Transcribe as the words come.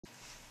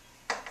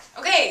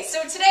Okay,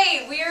 so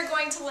today we are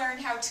going to learn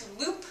how to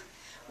loop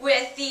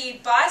with the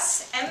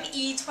Boss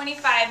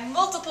ME-25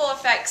 multiple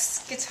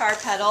effects guitar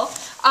pedal.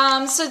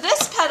 So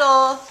this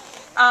pedal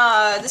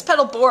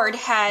board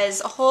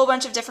has a whole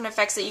bunch of different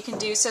effects that you can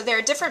do. So there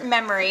are different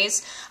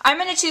memories. I'm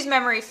going to choose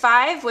memory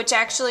 5, which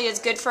actually is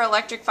good for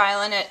electric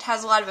violin. It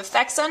has a lot of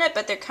effects on it,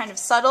 but they're kind of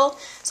subtle,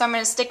 so I'm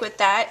going to stick with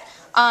that.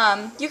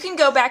 You can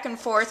go back and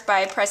forth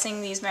by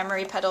pressing these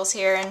memory pedals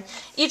here, and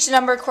each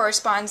number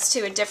corresponds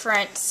to a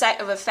different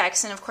set of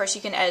effects, and of course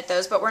you can edit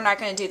those, but we're not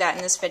going to do that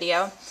in this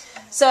video.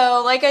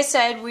 So like I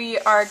said, we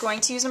are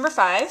going to use number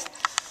 5.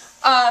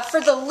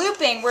 For the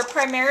looping, we're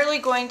primarily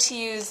going to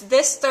use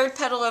this third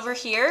pedal over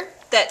here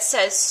that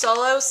says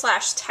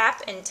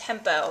solo/tap and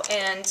tempo,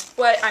 and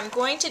what I'm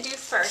going to do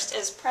first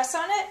is press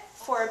on it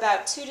for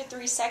about 2 to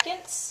 3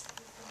 seconds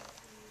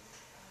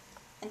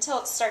until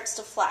it starts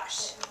to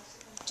flash.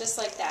 Just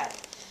like that.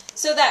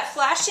 So that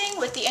flashing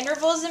with the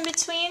intervals in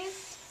between,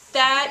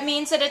 that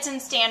means that it's in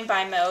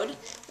standby mode.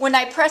 When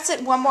I press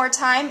it one more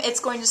time,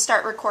 it's going to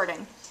start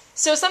recording.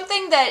 So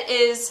something that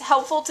is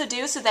helpful to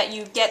do so that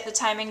you get the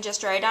timing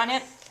just right on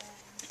it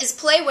is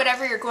play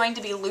whatever you're going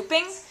to be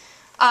looping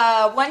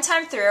one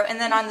time through, and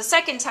then on the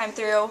second time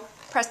through,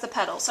 press the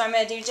pedal. So I'm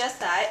going to do just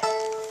that.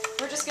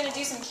 We're just going to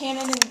do some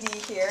canon in D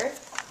here.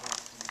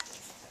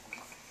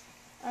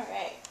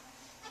 Alright.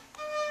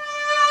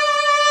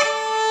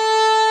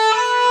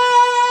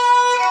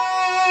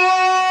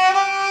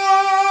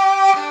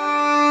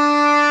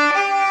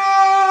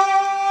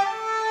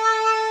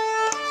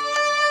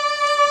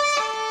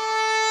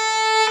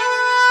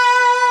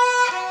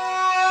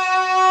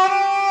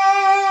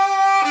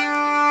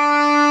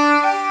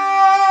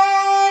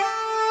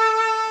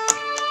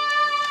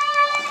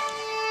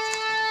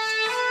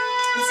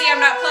 I'm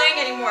not playing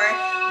anymore.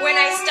 When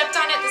I stepped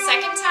on it the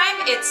second time,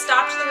 it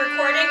stopped the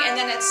recording and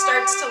then it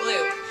starts to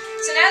loop.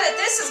 So now that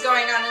this is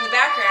going on in the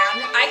background,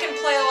 I can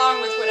play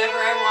along with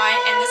whatever I want,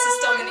 and this is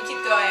still going to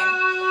keep going.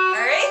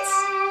 Alright?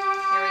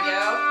 Here we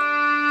go.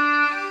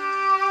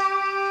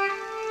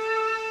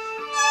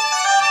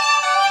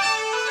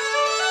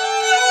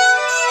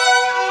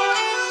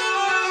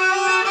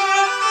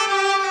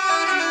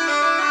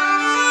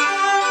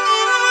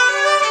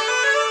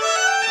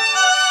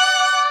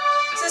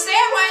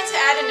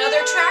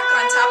 Another track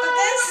on top of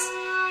this,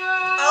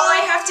 all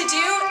I have to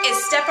do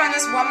is step on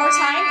this one more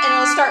time and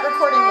it'll start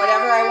recording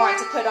whatever I want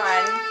to put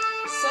on.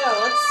 So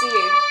let's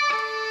see.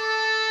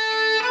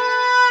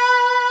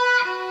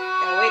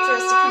 Gotta wait for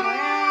this to come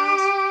around.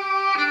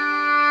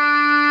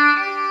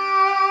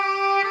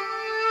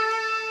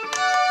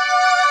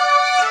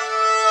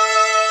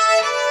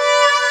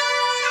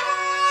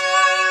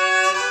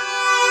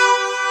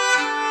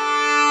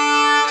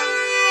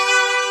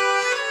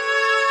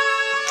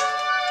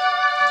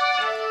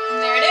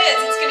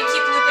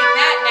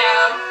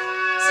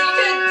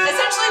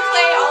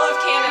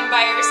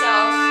 By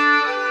yourself.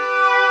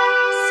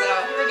 So,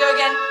 here we go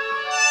again.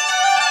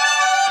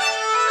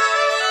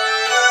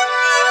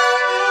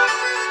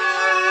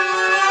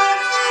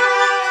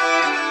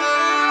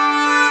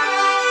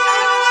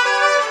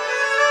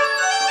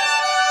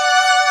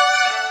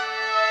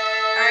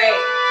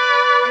 Alright.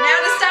 And now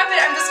to stop it,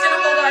 I'm just going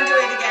to hold on to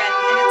it again,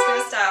 and it's going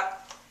to stop.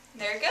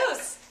 There it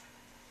goes.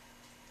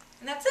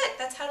 And that's it.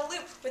 That's how to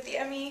loop with the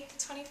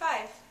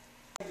ME-25.